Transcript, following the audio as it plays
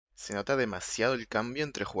Se nota demasiado el cambio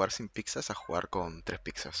entre jugar sin pizzas a jugar con 3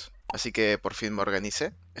 pizzas. Así que por fin me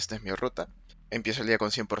organicé, esta es mi ruta. Empiezo el día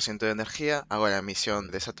con 100% de energía, hago la misión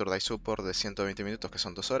de Saturday Support de 120 minutos que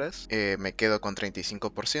son 2 horas, me quedo con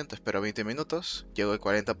 35%, espero 20 minutos, llego al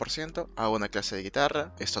 40%, hago una clase de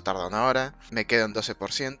guitarra, esto tarda una hora, me quedo en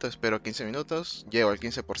 12%, espero 15 minutos, llego al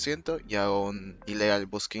 15% y hago un illegal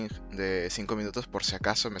busking de 5 minutos por si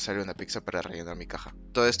acaso me sale una pizza para rellenar mi caja.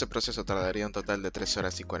 Todo este proceso tardaría un total de 3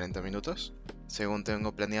 horas y 40 minutos. Según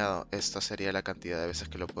tengo planeado, esta sería la cantidad de veces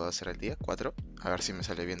que lo puedo hacer al día, 4. A ver si me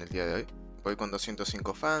sale bien el día de hoy. Voy con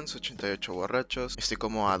 205 fans, 88 borrachos. Estoy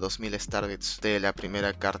como a 2000 Starbits de la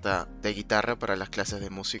primera carta de guitarra para las clases de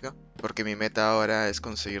música. Porque mi meta ahora es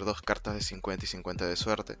conseguir 2 cartas de 50 y 50 de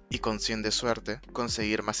suerte. Y con 100 de suerte,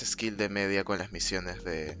 conseguir más skill de media con las misiones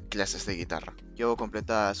de clases de guitarra. Llevo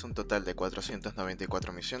completadas un total de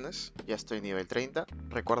 494 misiones. Ya estoy nivel 30.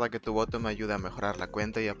 Recuerda que tu voto me ayuda a mejorar la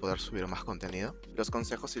cuenta y a poder subir más contenido. Los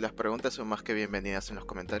consejos y las preguntas son más que bienvenidas en los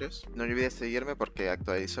comentarios. No olvides seguirme porque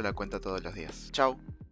actualizo la cuenta todos los días. ¡Chao!